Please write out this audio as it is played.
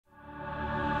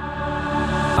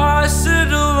I sit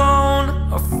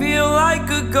alone, I feel like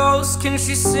a ghost. Can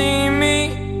she see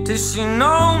me? Does she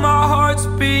know my heart's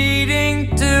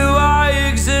beating? Do I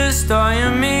exist? I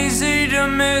am easy to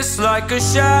miss, like a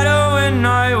shadow at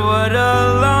night. What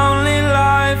a lonely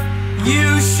life.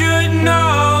 You should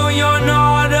know you're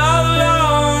not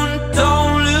alone.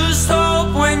 Don't lose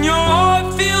hope when your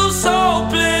heart feels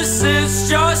hopeless. It's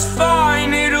just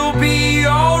fine, it'll be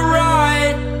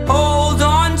alright. Hold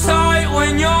on tight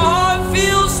when your heart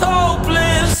feels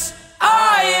hopeless.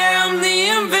 I am the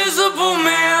invisible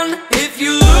man. If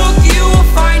you look, you will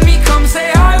find me. Come say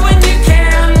hi when you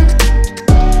can.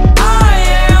 I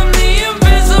am the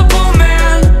invisible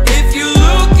man. If you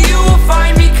look, you will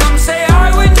find me. Come say hi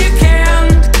when you can.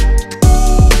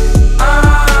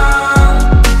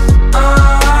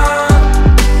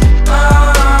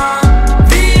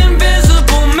 The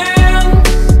invisible man.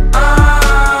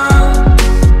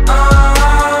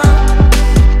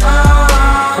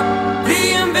 The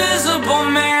invisible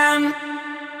man.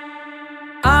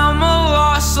 I'm a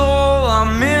lost soul,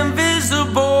 I'm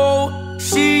invisible.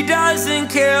 She doesn't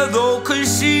care though,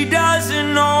 cause she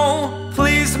doesn't know.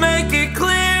 Please make it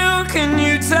clear, can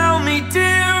you tell me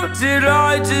dear? Did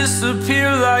I disappear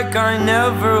like I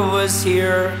never was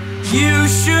here? You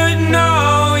should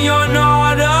know you're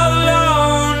not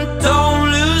alone.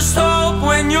 Don't lose hope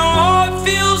when your heart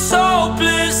feels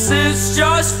hopeless. It's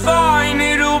just fine,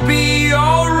 it'll be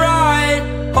alright.